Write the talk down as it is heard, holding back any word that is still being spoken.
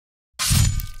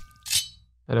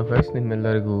Hello guys,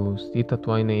 ನಿಮ್ಮೆಲ್ಲರಿಗೂ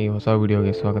ಸೀತತ್ವಾಯಿನ ಈ ಹೊಸ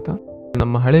ವಿಡಿಯೋಗೆ ಸ್ವಾಗತ.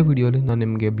 ನಮ್ಮ ಹಳೆ ವಿಡಿಯೋಲಿ ನಾನು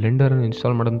ನಿಮಗೆ ಬ್ಲೆಂಡರನ್ನು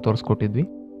ಇನ್ಸ್ಟಾಲ್ ಮಾಡೋದನ್ನು ತೋರಿಸ್ಕೊಟ್ಟಿದ್ವಿ.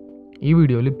 ಈ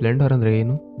ವಿಡಿಯೋಲಿ ಬ್ಲೆಂಡರ್ ಅಂದರೆ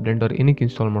ಏನು, ಬ್ಲೆಂಡರ್ ಏನಕ್ಕೆ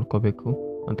ಇನ್ಸ್ಟಾಲ್ ಮಾಡ್ಕೋಬೇಕು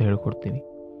ಅಂತ ಹೇಳ್ಕೊಡ್ತೀನಿ.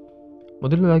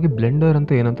 ಮೊದಲನೇದಾಗಿ ಬ್ಲೆಂಡರ್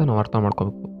ಅಂತ ಏನಂತ ನಾವು ಅರ್ಥ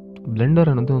ಮಾಡ್ಕೋಬೇಕು.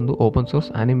 ಬ್ಲೆಂಡರ್ ಅನ್ನೋದು ಒಂದು open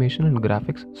source animation and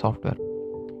graphics software.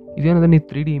 ಇದೇನಂದರೆ ನೀವು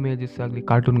 3D ಇಮೇಜಸ್ ಆಗಲಿ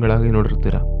ಕಾರ್ಟೂನ್ಗಳಾಗಲಿ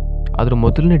ನೋಡಿರ್ತೀರ. ಅದ್ರ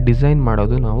ಮೊದಲನೇ ಡಿಸೈನ್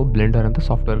ಮಾಡೋದು ನಾವು ಬ್ಲೆಂಡರ್ ಅಂತ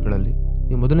ಸಾಫ್ಟ್ವೇರ್ಗಳಲ್ಲಿ.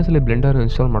 ನೀವು ಮೊದಲನೇ ಸಲ ಬ್ಲೆಂಡರ್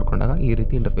ಇನ್ಸ್ಟಾಲ್ ಮಾಡ್ಕೊಂಡಾಗ ಈ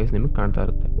ರೀತಿ ಇಂಟರ್ಫೇಸ್ ನಿಮಗೆ ಕಾಣ್ತಾ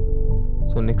ಇರುತ್ತೆ.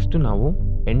 ಸೊ ನೆಕ್ಸ್ಟ್ ನಾವು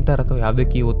ಎಂಟರ್ ಅಥವಾ ಯಾವುದೇ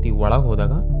ಕೀ ಒತ್ತಿ ಒಳಗೆ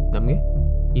ಹೋದಾಗ ನಮಗೆ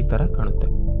ಈ ಥರ ಕಾಣುತ್ತೆ.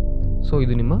 ಸೊ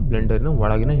ಇದು ನಿಮ್ಮ ಬ್ಲೆಂಡರ್ನ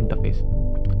ಒಳಗಿನ ಇಂಟರ್ಫೇಸ್.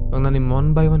 ಇವಾಗ ನಾನು ನಿಮ್ಮ 1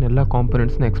 by 1 ಎಲ್ಲ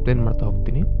ಕಾಂಪೊನೆಂಟ್ಸ್ನ ಎಕ್ಸ್ಪ್ಲೇನ್ ಮಾಡ್ತಾ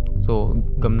ಹೋಗ್ತೀನಿ. ಸೊ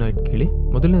ಗಮನ ಇಟ್ಟು ಕೇಳಿ.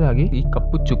 ಮೊದಲನೇದಾಗಿ ಈ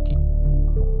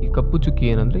ಕಪ್ಪು ಚುಕ್ಕಿ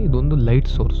ಏನಂದರೆ ಇದೊಂದು ಲೈಟ್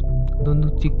ಸೋರ್ಸ್. ಇದೊಂದು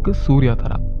ಚಿಕ್ಕ ಸೂರ್ಯ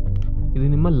ಥರ. ಇದು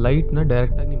ನಿಮ್ಮ ಲೈಟ್ನ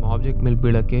ಡೈರೆಕ್ಟಾಗಿ ನಿಮ್ಮ ಆಬ್ಜೆಕ್ಟ್ ಮೇಲೆ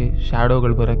ಬೀಳೋಕ್ಕೆ,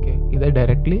 ಶ್ಯಾಡೋಗಳು ಬರೋಕ್ಕೆ ಇದೇ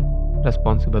ಡೈರೆಕ್ಟ್ಲಿ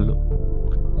ರೆಸ್ಪಾನ್ಸಿಬಲ್ಲು.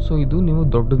 ಸೊ ಇದು ನೀವು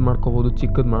ದೊಡ್ಡದು ಮಾಡ್ಕೋಬೋದು,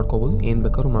 ಚಿಕ್ಕದು ಮಾಡ್ಕೋಬೋದು, ಏನು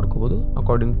ಬೇಕಾದ್ರೂ ಮಾಡ್ಕೋಬೋದು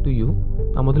ಅಕಾರ್ಡಿಂಗ್ ಟು ಯು.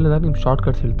 ನಾನು ಮೊದಲನೇದಾಗಿ ನಿಮ್ಮ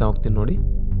ಶಾರ್ಟ್ಕಟ್ಸ್ ಹೇಳ್ತಾ ಹೋಗ್ತೀನಿ ನೋಡಿ.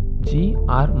 G,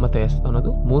 R ಮತ್ತು S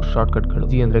ಅನ್ನೋದು 3 ಶಾರ್ಟ್ಕಟ್ಗಳು.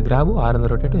 G ಅಂದರೆ ಗ್ರ್ಯಾಬು, R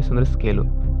ಅಂದರೆ ರೊಟೇಟು, S ಅಂದರೆ ಸ್ಕೇಲು.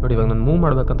 ನೋಡಿ, ಇವಾಗ ನಾನು ಮೂವ್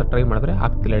ಮಾಡಬೇಕಂತ ಟ್ರೈ ಮಾಡಿದ್ರೆ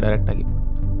ಆಗ್ತಿಲ್ಲ ಡೈರೆಕ್ಟಾಗಿ.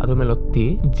 ಅದ್ರ ಮೇಲೆ ಒತ್ತಿ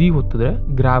G ಒತ್ತಿದ್ರೆ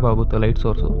ಗ್ರ್ಯಾಬ್ ಆಗುತ್ತೆ ಲೈಟ್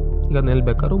ಸೋರ್ಸು. ಈಗ ಅದನ್ನ ಎಲ್ಲಿ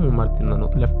ಬೇಕಾದ್ರೂ ಮೂವ್ ಮಾಡ್ತೀನಿ ನಾನು.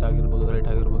 ಲೆಫ್ಟ್ ಆಗಿರ್ಬೋದು, ರೈಟ್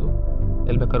ಆಗಿರ್ಬೋದು,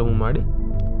 ಎಲ್ಲಿ ಬೇಕಾದ್ರೂ ಮೂವ್ ಮಾಡಿ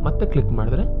ಮತ್ತೆ ಕ್ಲಿಕ್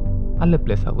ಮಾಡಿದ್ರೆ ಅಲ್ಲೇ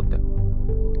ಪ್ಲೇಸ್ ಆಗುತ್ತೆ.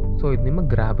 ಸೊ ಇದು ನಿಮ್ಮ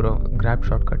ಗ್ರ್ಯಾಬ್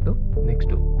ಶಾರ್ಟ್ಕಟ್ಟು.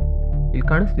 ನೆಕ್ಸ್ಟು ಇಲ್ಲಿ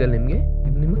ಕಾಣಿಸ್ತಿದೆಯಲ್ಲ ನಿಮಗೆ,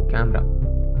 ಇದು ನಿಮ್ಮ ಕ್ಯಾಮ್ರಾ.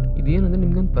 ಇದೇನಂದರೆ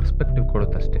ನಿಮಗೆ ಒಂದು ಪರ್ಸ್ಪೆಕ್ಟಿವ್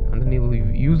ಕೊಡುತ್ತೆ ಅಷ್ಟೇ. ಅಂದರೆ ನೀವು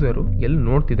ಯೂಸರು ಎಲ್ಲಿ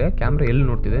ನೋಡ್ತಿದೆ, ಕ್ಯಾಮ್ರಾ ಎಲ್ಲಿ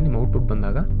ನೋಡ್ತಿದೆ, ನಿಮ್ಮ ಔಟ್ಪುಟ್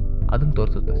ಬಂದಾಗ ಅದನ್ನು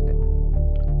ತೋರಿಸುತ್ತೆ ಅಷ್ಟೇ.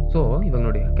 ಸೊ ಇವಾಗ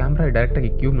ನೋಡಿ, ಕ್ಯಾಮ್ರಾ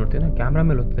ಡೈರೆಕ್ಟಾಗಿ ಕ್ಯೂಬ್ ನೋಡ್ತಿದೆ. ಕ್ಯಾಮ್ರಾ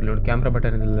ಮೇಲೆ ಒತ್ತಿದ್ರೆ ನೋಡಿ, ಕ್ಯಾಮ್ರಾ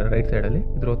ಬಟನ್ ಇದೆಲ್ಲ ರೈಟ್ ಸೈಡಲ್ಲಿ,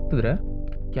 ಇದ್ರ ಒತ್ತಿದ್ರೆ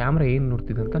ಕ್ಯಾಮ್ರಾ ಏನು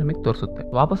ನೋಡ್ತಿದೆ ಅಂತ ನಿಮಗೆ ತೋರಿಸುತ್ತೆ.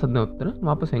 ವಾಪಸ್ ಅದನ್ನೇ ಒತ್ತಿದ್ರೆ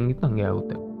ವಾಪಸ್ ಹೆಂಗಿತ್ತು ಹಂಗೆ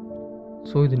ಆಗುತ್ತೆ.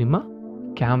 ಸೊ ಇದು ನಿಮ್ಮ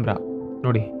ಕ್ಯಾಮ್ರಾ.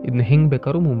 ನೋಡಿ, ಇದನ್ನ ಹೆಂಗೆ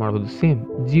ಬೇಕಾದ್ರೂ ಮೂವ್ ಮಾಡ್ಬೋದು. ಸೇಮ್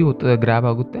G ಒತ್ತಿದ್ರೆ ಗ್ರ್ಯಾಬ್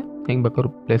ಆಗುತ್ತೆ, ಹೆಂಗೆ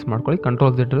ಬೇಕಾದ್ರೂ ಪ್ಲೇಸ್ ಮಾಡ್ಕೊಳ್ಳಿ.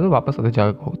 ಕಂಟ್ರೋಲ್ Z ಇರೋದು ವಾಪಸ್ ಅದೇ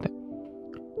ಜಾಗಕ್ಕೆ ಹೋಗುತ್ತೆ.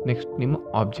 ನೆಕ್ಸ್ಟ್ ನಿಮ್ಮ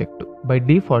ಆಬ್ಜೆಕ್ಟು. ಬೈ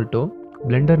ಡಿಫಾಲ್ಟು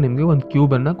ಬ್ಲೆಂಡರ್ ನಿಮಗೆ ಒಂದು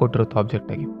ಕ್ಯೂಬನ್ನು ಕೊಟ್ಟಿರುತ್ತೆ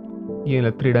ಆಬ್ಜೆಕ್ಟಾಗಿ. ಏನಿಲ್ಲ,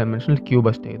 3 ಡೈಮೆನ್ಷನಲ್ ಕ್ಯೂಬ್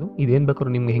ಅಷ್ಟೇ ಇದು. ಇದೇನು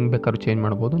ಬೇಕಾದ್ರೂ ನಿಮ್ಗೆ ಹೆಂಗೆ ಬೇಕಾದ್ರೂ ಚೇಂಜ್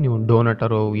ಮಾಡ್ಬೋದು. ನೀವು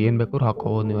ಡೋನಟರು ಏನು ಬೇಕಾದ್ರೂ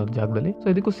ಹಾಕೋಬೋದು ನೀವು ಅದ್ರ ಜಾಗದಲ್ಲಿ. ಸೊ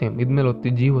ಇದಕ್ಕೂ ಸೇಮ್, ಇದ್ಮೇಲೆ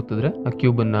ಒತ್ತಿ G ಒತ್ತಿದ್ರೆ ಆ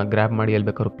ಕ್ಯೂಬನ್ನು ಗ್ರ್ಯಾಬ್ ಮಾಡಿ ಎಲ್ಲಿ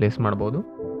ಬೇಕಾದ್ರೂ ಪ್ಲೇಸ್ ಮಾಡ್ಬೋದು.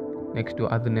 ನೆಕ್ಸ್ಟು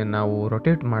ಅದನ್ನೇ ನಾವು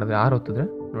ರೊಟೇಟ್ ಮಾಡಿದ್ರೆ, R ಒತ್ತಿದ್ರೆ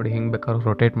ನೋಡಿ ಹೆಂಗೆ ಬೇಕಾದ್ರೂ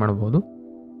ರೊಟೇಟ್ ಮಾಡ್ಬೋದು.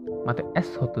 ಮತ್ತು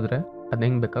S ಒತ್ತಿದ್ರೆ ಅದನ್ನ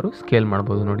ಹೆಂಗೆ ಬೇಕಾದ್ರೂ ಸ್ಕೇಲ್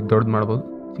ಮಾಡ್ಬೋದು. ನೋಡಿ, ದೊಡ್ಡದು ಮಾಡ್ಬೋದು,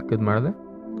 ಚಿಕ್ಕದು ಮಾಡಿದ್ರೆ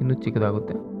ಇನ್ನೂ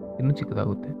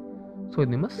ಚಿಕ್ಕದಾಗುತ್ತೆ. ಸೊ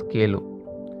ಇದು ನಿಮ್ಮ ಸ್ಕೇಲು.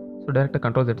 ಸೊ ಡೈರೆಕ್ಟಾಗಿ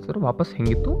ಕಂಟ್ರೋಲ್ Z ವಾಪಸ್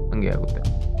ಹೆಂಗಿತ್ತು ಹಂಗೆ ಆಗುತ್ತೆ.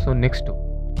 ಸೊ ನೆಕ್ಸ್ಟು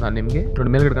ನಾನು ನಿಮಗೆ ನೋಡಿ,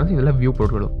 ಮೇಲ್ಗಡೆ ಕಾಣಿಸಿ ಇದೆಲ್ಲ ವ್ಯೂ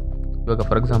ಪೋರ್ಟ್ಗಳು. ಇವಾಗ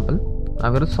ಫಾರ್ ಎಕ್ಸಾಂಪಲ್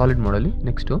ನಾವಿರೋದು solid ಮೋಡಲ್ಲಿ.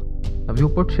 Next view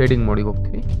port shading ಮೋಡಿಗೆ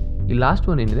ಹೋಗ್ತೀವಿ. ಈ ಲಾಸ್ಟ್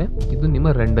ಒನ್ ಏನಿದೆ, ಇದು ನಿಮ್ಮ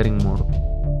ರೆಂಡರಿಂಗ್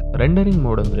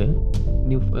ಮೋಡ್ ಅಂದರೆ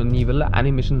ನೀವೆಲ್ಲ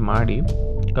ಆ್ಯನಿಮೇಷನ್ ಮಾಡಿ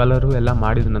ಕಲರು ಎಲ್ಲ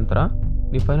ಮಾಡಿದ ನಂತರ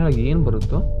ನೀವು ಫೈನಲಾಗಿ ಏನು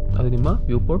ಬರುತ್ತೋ ಅದು ನಿಮ್ಮ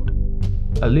ವ್ಯೂ ಪೋರ್ಟ್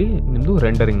ಅಲ್ಲಿ ನಿಮ್ಮದು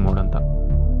ರೆಂಡರಿಂಗ್ ಮೋಡ್ ಅಂತ.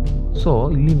 ಸೊ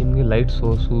ಇಲ್ಲಿ ನಿಮಗೆ ಲೈಟ್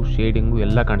ಸೋರ್ಸು, ಶೇಡಿಂಗು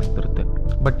ಎಲ್ಲ ಕಾಣಿಸ್ತಿರುತ್ತೆ.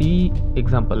 ಬಟ್ ಈ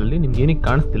ಎಕ್ಸಾಂಪಲಲ್ಲಿ ನಿಮ್ಗೆ ಏನಕ್ಕೆ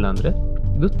ಕಾಣಿಸ್ತಿಲ್ಲ ಅಂದರೆ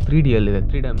ಇದು 3D ಅಲ್ಲಿದೆ,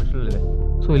 3 ಡೈಮೆನ್ಷನಲ್ಲಿದೆ.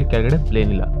 ಸೊ ಇಲ್ಲಿ ಕೆಳಗಡೆ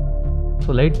ಪ್ಲೇನ್ ಇಲ್ಲ. ಸೊ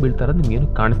ಲೈಟ್ ಬೀಳ್ತಾ ಇರೋದು ನಿಮ್ಗೇನು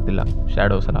ಕಾಣಿಸ್ತಿಲ್ಲ,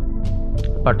 ಶ್ಯಾಡೋಸ್ ಎಲ್ಲ.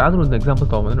 ಬಟ್ ಆದರೂ ಒಂದು ಎಕ್ಸಾಂಪಲ್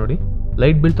ತೊಗೊಂಬಂದ್ರೆ ನೋಡಿ,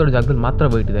 ಲೈಟ್ ಬೀಳ್ತಾ ಇರೋ ಜಾಗದಲ್ಲಿ ಮಾತ್ರ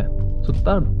ವೈಟ್ ಇದೆ, ಸುತ್ತ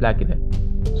ಬ್ಲ್ಯಾಕ್ ಇದೆ.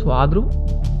 ಸೊ ಆದರೂ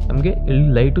ನಮಗೆ ಇಲ್ಲಿ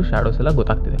ಲೈಟು ಶ್ಯಾಡೋಸ್ ಎಲ್ಲ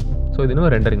ಗೊತ್ತಾಗ್ತಿದೆ. ಸೊ ಇದನ್ನು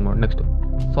rendering mode. Next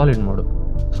solid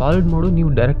mode ನೀವು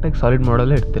ಡೈರೆಕ್ಟಾಗಿ ಸಾಲಿಡ್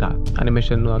ಮೋಡಲ್ಲೇ ಇರ್ತೀರಾ,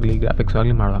 ಆ್ಯನಿಮೇಷನ್ನು ಆಗಲಿ ಗ್ರಾಫಿಕ್ಸ್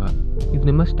ಆಗಲಿ ಮಾಡುವಾಗ. ಇದು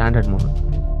ನಿಮ್ಮ ಸ್ಟ್ಯಾಂಡರ್ಡ್ ಮೋಡ್.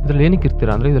 ಇದರಲ್ಲಿ ಏನಕ್ಕೆ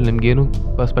ಇರ್ತೀರಾ ಅಂದರೆ ಇದರಲ್ಲಿ ನಿಮಗೇನು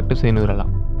ಪರ್ಸ್ಪೆಕ್ಟಿವ್ಸ್ ಏನೂ ಇರಲ್ಲ.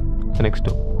 ಸೊ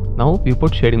ನೆಕ್ಸ್ಟು ನಾವು ವ್ಯೂ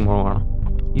ಪೋರ್ಟ್ ಶೇಡಿಂಗ್ ಮಾಡೋಣ.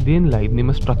 ಇದೇನಿಲ್ಲ, ಇದು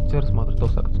ನಿಮ್ಮ ಸ್ಟ್ರಕ್ಚರ್ಸ್ ಮಾತ್ರ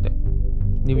ತೋರ್ಸೋಕ್ಕಷ್ಟೇ.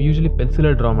 ನೀವು ಯೂಶ್ವಲಿ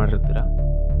ಪೆನ್ಸಿಲಲ್ಲಿ ಡ್ರಾ ಮಾಡಿರ್ತೀರಾ.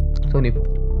 ಸೊ ನೀವು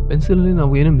ಪೆನ್ಸಿಲಲ್ಲಿ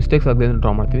ನಾವು ಏನೋ ಮಿಸ್ಟೇಕ್ಸ್ ಆಗದೆ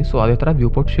ಡ್ರಾ ಮಾಡ್ತೀವಿ. ಸೊ ಅದೇ ಥರ view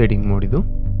port shading ಮೋಡಿದು.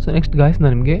 So next guys,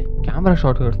 ನಾನು ನಿಮಗೆ ಕ್ಯಾಮ್ರಾ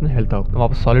ಶಾರ್ಟ್ಕಟ್ಸ್ನ ಹೇಳ್ತಾ ಹೋಗ್ತೀನಿ.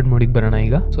 ವಾಪಸ್ ಸಾಲಿಡ್ ಮೋಡಿಗೆ ಬರೋಣ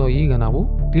ಈಗ. ಸೊ ಈಗ ನಾವು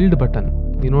ಟಿಲ್ಡ್ ಬಟನ್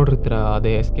ನೀವು ನೋಡಿರ್ತೀರ,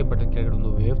 ಅದೇ ಎಸ್ಕೇಪ್ ಬಟನ್ ಕೆಳಗಡೆ ಒಂದು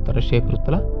ವೇವ್ ಥರ ಶೇಪ್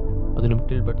ಇರುತ್ತಲ್ಲ, ಅದು ನಿಮ್ಮ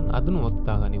ಟಿಲ್ಡ್ ಬಟನ್. ಅದನ್ನು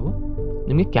ಒತ್ತಿದಾಗ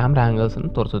ನಿಮಗೆ ಕ್ಯಾಮ್ರಾ ಆ್ಯಂಗಲ್ಸನ್ನು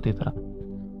ತೋರಿಸುತ್ತೆ ಈ ಥರ.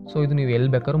 ಸೊ ಇದು ನೀವು ಎಲ್ಲಿ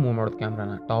ಬೇಕಾದ್ರೂ ಮೂವ್ ಮಾಡೋದು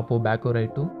ಕ್ಯಾಮ್ರಾನ, ಟಾಪು, ಬ್ಯಾಕು,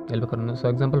 ರೈಟು, ಎಲ್ಲಿ ಬೇಕಾದ್ರೂ. ಸೊ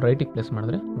ಎಕ್ಸಾಂಪಲ್ ರೈಟಿಗೆ ಪ್ಲೇಸ್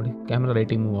ಮಾಡಿದ್ರೆ ನೋಡಿ, ಕ್ಯಾಮ್ರಾ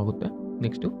ರೈಟಿಗೆ ಮೂವ್ ಆಗುತ್ತೆ.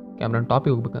 ನೆಕ್ಸ್ಟು ಕ್ಯಾಮ್ರಾನ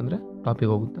ಟಾಪಿಗೆ ಹೋಗ್ಬೇಕಂದ್ರೆ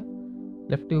ಟಾಪಿಗೆ ಹೋಗುತ್ತೆ,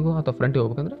 ಲೆಫ್ಟಿಗೂ ಅಥವಾ ಫ್ರಂಟಿಗೆ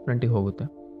ಹೋಗ್ಬೇಕಂದ್ರೆ ಫ್ರಂಟಿಗೆ ಹೋಗುತ್ತೆ.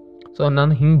 ಸೊ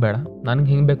ನಾನು ಹಿಂಗೆ ಬೇಡ, ನನಗೆ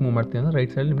ಹಿಂಗೆ ಬೇಕು ಮೂವ್ ಮಾಡ್ತೀನಿ ಅಂದರೆ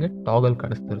ರೈಟ್ ಸೈಡ್ ನಿಮಗೆ ಟಾಗಲ್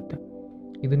ಕಾಣಿಸ್ತಿರುತ್ತೆ.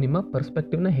 ಇದು ನಿಮ್ಮ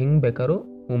ಪರ್ಸ್ಪೆಕ್ಟಿವ್ನ ಹೆಂಗೆ ಬೇಕಾದ್ರೂ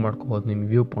ಮೂವ್ ಮಾಡ್ಕೋಬೋದು, ನಿಮ್ಮ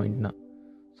ವ್ಯೂ ಪಾಯಿಂಟ್ನ.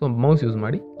 ಸೊ ಮೌಸ್ ಯೂಸ್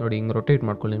ಮಾಡಿ ನೋಡಿ, ಹಿಂಗೆ ರೊಟೇಟ್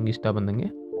ಮಾಡ್ಕೊಳ್ಳಿ ನಿಮ್ಗೆ ಇಷ್ಟ ಬಂದಂಗೆ.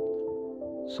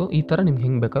 ಸೊ ಈ ಥರ ನಿಮ್ಗೆ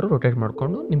ಹೆಂಗೆ ಬೇಕಾದ್ರೂ ರೊಟೇಟ್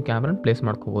ಮಾಡಿಕೊಂಡು ನಿಮ್ಮ ಕ್ಯಾಮ್ರಾನ ಪ್ಲೇಸ್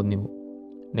ಮಾಡ್ಕೋಬೋದು ನೀವು.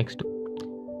 ನೆಕ್ಸ್ಟು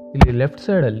ಇಲ್ಲಿ ಲೆಫ್ಟ್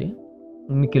ಸೈಡಲ್ಲಿ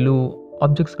ನಿಮಗೆ ಕೆಲವು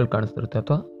ಆಬ್ಜೆಕ್ಟ್ಸ್ಗಳು ಕಾಣಿಸ್ತಿರುತ್ತೆ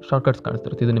ಅಥವಾ ಶಾರ್ಟ್ಕಟ್ಸ್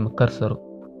ಕಾಣಿಸ್ತಿರುತ್ತೆ. ಇದು ನಿಮ್ಮ ಕರ್ಸರು,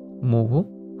 ಮೂವು.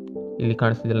 ಇಲ್ಲಿ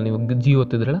ಕಾಣಿಸ್ತಿದ್ದಿಲ್ಲ, ನೀವು G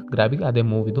ಒತ್ತಿದ್ರಲ್ಲ ಗ್ರ್ಯಾಬಿಗೆ, ಅದೇ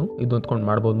ಮೂವ್. ಇದು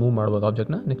ಹೊತ್ಕೊಂಡು ಮೂವ್ ಮಾಡ್ಬೋದು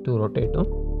ಆಬ್ಜೆಕ್ಟ್ನ. ನೆಕ್ಸ್ಟು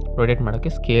ರೊಟೇಟ್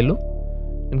ಮಾಡೋಕ್ಕೆ ಸ್ಕೇಲು.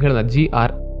 ನಿಮ್ಗೆ ಹೇಳಿದ G,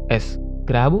 R, S,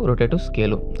 ಗ್ರ್ಯಾಬು, ರೊಟೇಟು,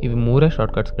 ಸ್ಕೇಲು. ಇವು 3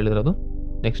 ಶಾರ್ಟ್ಕಟ್ಸ್ಗಳಿರೋದು.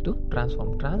 ನೆಕ್ಸ್ಟು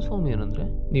ಟ್ರಾನ್ಸ್ಫಾರ್ಮ್ ಏನಂದರೆ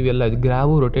ನೀವೆಲ್ಲ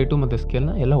ಗ್ರ್ಯಾಬು, ರೊಟೇಟು ಮತ್ತು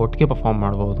ಸ್ಕೇಲ್ನ ಎಲ್ಲ ಒಟ್ಟಿಗೆ ಪರ್ಫಾರ್ಮ್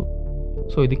ಮಾಡ್ಬೋದು.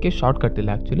 ಸೊ ಇದಕ್ಕೆ ಶಾರ್ಟ್ಕಟ್ ಇಲ್ಲ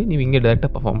ಆ್ಯಕ್ಚುಲಿ, ನೀವು ಹಿಂಗೆ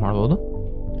ಡೈರೆಕ್ಟಾಗಿ ಪರ್ಫಾರ್ಮ್ ಮಾಡ್ಬೋದು.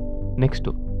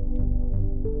 ನೆಕ್ಸ್ಟು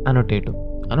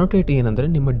ಅನೋಟೇಟ್ ಏನಂದರೆ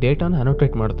ನಿಮ್ಮ ಡೇಟಾನ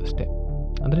ಅನೋಟೇಟ್ ಮಾಡುತ್ತಷ್ಟೇ.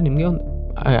 ಅಂದರೆ ನಿಮಗೆ ಒಂದು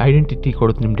ಐಡೆಂಟಿಟಿ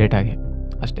ಕೊಡುತ್ತೆ ನಿಮ್ಮ ಡೇಟಾಗೆ.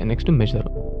 ಅಷ್ಟೇ. ನೆಕ್ಸ್ಟು ಮೆಷರು.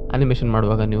 ಆ್ಯನಿಮೇಷನ್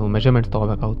ಮಾಡುವಾಗ ನೀವು ಮೆಷರ್ಮೆಂಟ್ಸ್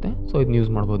ತೊಗೋಬೇಕಾಗುತ್ತೆ. ಸೊ ಇದನ್ನ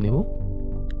ಯೂಸ್ ಮಾಡ್ಬೋದು ನೀವು.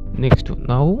 ನೆಕ್ಸ್ಟು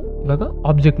ನಾವು ಇವಾಗ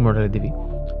ಆಬ್ಜೆಕ್ಟ್ ಮೋಡಲ್ಲಿ ಇದ್ದೀವಿ.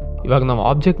 ಇವಾಗ ನಾವು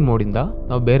ಆಬ್ಜೆಕ್ಟ್ ಮೋಡಿಂದ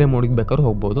ನಾವು ಬೇರೆ ಮೋಡಿಗೆ ಬೇಕಾದ್ರೂ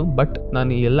ಹೋಗ್ಬೋದು. ಬಟ್ ನಾನು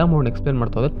ಈ ಎಲ್ಲ ಮೋಡ್ ಎಕ್ಸ್ಪ್ಲೇನ್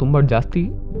ಮಾಡ್ತಾ ಹೋದರೆ ತುಂಬ ಜಾಸ್ತಿ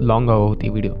ಲಾಂಗ್ ಆಗೋಗುತ್ತೆ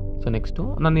ಈ ವಿಡಿಯೋ. ಸೊ ನೆಕ್ಸ್ಟು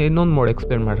ನಾನು ಇನ್ನೊಂದು ಮೋಡ್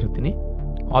ಎಕ್ಸ್ಪ್ಲೇನ್ ಮಾಡಿರ್ತೀನಿ.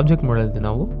 ಆಬ್ಜೆಕ್ಟ್ ಮೋಡಲ್ಲಿದೆ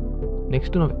ನಾವು.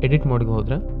 ನೆಕ್ಸ್ಟು ನಾವು ಎಡಿಟ್ ಮೋಡ್ಗೆ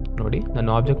ಹೋದರೆ ನೋಡಿ,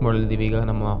 ನಾನು ಆಬ್ಜೆಕ್ಟ್ ಮೋಡಲ್ಲಿದ್ದೀವಿ. ಈಗ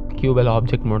ನಮ್ಮ ಕ್ಯೂಬೆಲ್ಲ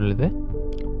ಆಬ್ಜೆಕ್ಟ್ ಮೋಡಲ್ಲಿದೆ.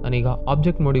 ನಾನೀಗ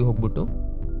ಆಬ್ಜೆಕ್ಟ್ ಮೋಡಿಗೆ ಹೋಗ್ಬಿಟ್ಟು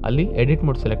ಅಲ್ಲಿ ಎಡಿಟ್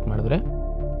ಮೋಡ್ ಸೆಲೆಕ್ಟ್ ಮಾಡಿದ್ರೆ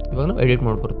ಇವಾಗ ನಾವು ಎಡಿಟ್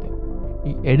ಮೋಡ್ ಬರುತ್ತೆ.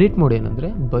 ಈ ಎಡಿಟ್ ಮೋಡ್ ಏನಂದರೆ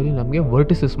ಬರೀ ನಮಗೆ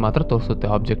ವರ್ಟಿಸಸ್ ಮಾತ್ರ ತೋರಿಸುತ್ತೆ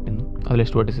ಆಬ್ಜೆಕ್ಟಿಂದು. ಅಲ್ಲಿ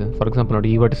ಎಷ್ಟು ವರ್ಟಿಸಸ್, ಫಾರ್ ಎಕ್ಸಾಂಪಲ್ ನೋಡಿ,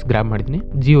 ಈ ವರ್ಟಿಸ್ ಗ್ರ್ಯಾಬ್ ಮಾಡಿದ್ದೀನಿ,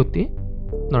 ಜಿ ಒತ್ತಿ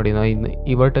ನೋಡಿ, ನಾನು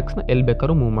ಈ ವರ್ಟೆಕ್ಸ್ನ ಎಲ್ಲಿ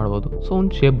ಬೇಕಾದ್ರೂ ಮೂವ್ ಮಾಡ್ಬೋದು. ಸೊ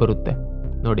ಒಂದು ಶೇಪ್ ಬರುತ್ತೆ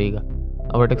ನೋಡಿ. ಈಗ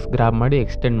ಆ ವರ್ಟೆಕ್ಸ್ ಗ್ರ್ಯಾಬ್ ಮಾಡಿ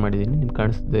ಎಕ್ಸ್ಟೆಂಡ್ ಮಾಡಿದ್ದೀನಿ, ನಿಮ್ಗೆ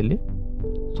ಕಾಣಿಸ್ತಿದೆ ಇಲ್ಲಿ.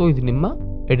 ಸೊ ಇದು ನಿಮ್ಮ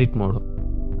ಎಡಿಟ್ ಮೋಡು.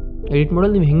 ಎಡಿಟ್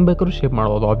ಮೋಡಲ್ಲಿ ನೀವು ಹೆಂಗೆ ಬೇಕಾದ್ರೂ ಶೇಪ್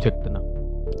ಮಾಡ್ಬೋದು ಆಬ್ಜೆಕ್ಟನ್ನು.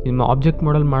 ನಿಮ್ಮ ಆಬ್ಜೆಕ್ಟ್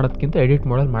ಮೋಡಲ್ಲಿ ಮಾಡೋದಕ್ಕಿಂತ ಎಡಿಟ್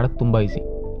ಮೋಡಲ್ಲಿ ಮಾಡೋದು ತುಂಬ ಈಸಿ.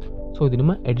 ಸೊ ಇದು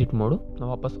ನಿಮ್ಮ ಎಡಿಟ್ ಮೋಡು. ನಾವು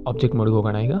ವಾಪಸ್ ಆಬ್ಜೆಕ್ಟ್ ಮೋಡಿಗೆ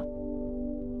ಹೋಗೋಣ. ಈಗ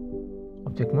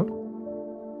ಆಬ್ಜೆಕ್ಟ್ ಮೋಡ್.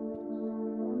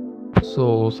 ಸೊ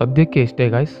ಸದ್ಯಕ್ಕೆ ಎಷ್ಟೇ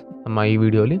ಗಾಯ್ಸ್ ನಮ್ಮ ಈ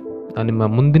ವಿಡಿಯೋಲಿ. ನಾನು ನಿಮ್ಮ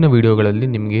ಮುಂದಿನ ವೀಡಿಯೋಗಳಲ್ಲಿ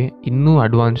ನಿಮಗೆ ಇನ್ನೂ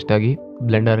ಅಡ್ವಾನ್ಸ್ಡಾಗಿ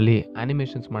ಬ್ಲೆಂಡರಲ್ಲಿ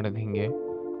ಆ್ಯನಿಮೇಷನ್ಸ್ ಮಾಡೋದು ಹೇಗೆ,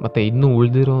 ಮತ್ತು ಇನ್ನೂ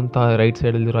ಉಳಿದಿರೋಂಥ ರೈಟ್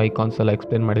ಸೈಡಲ್ಲಿರೋ ಐಕಾನ್ಸ್ ಎಲ್ಲ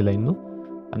ಎಕ್ಸ್ಪ್ಲೇನ್ ಮಾಡಿಲ್ಲ ಇನ್ನೂ,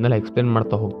 ಅದನ್ನೆಲ್ಲ ಎಕ್ಸ್ಪ್ಲೇನ್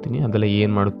ಮಾಡ್ತಾ ಹೋಗ್ತೀನಿ. ಅದೆಲ್ಲ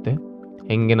ಏನು ಮಾಡುತ್ತೆ,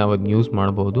 ಹೇಗೆ ನಾವು ಅದನ್ನ ಯೂಸ್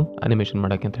ಮಾಡ್ಬೋದು ಆ್ಯನಿಮೇಷನ್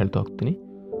ಮಾಡೋಕ್ಕೆ ಅಂತ ಹೇಳ್ತಾ ಹೋಗ್ತೀನಿ.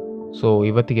 ಸೊ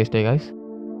ಇವತ್ತಿಗೆ ಎಷ್ಟೇ ಗಾಯ್ಸ್.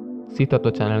 ಸಿ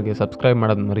ತತ್ವ ಚಾನಲ್ಗೆ ಸಬ್ಸ್ಕ್ರೈಬ್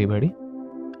ಮಾಡೋದು ಮರಿಬೇಡಿ.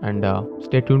 And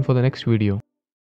stay tune for the next video.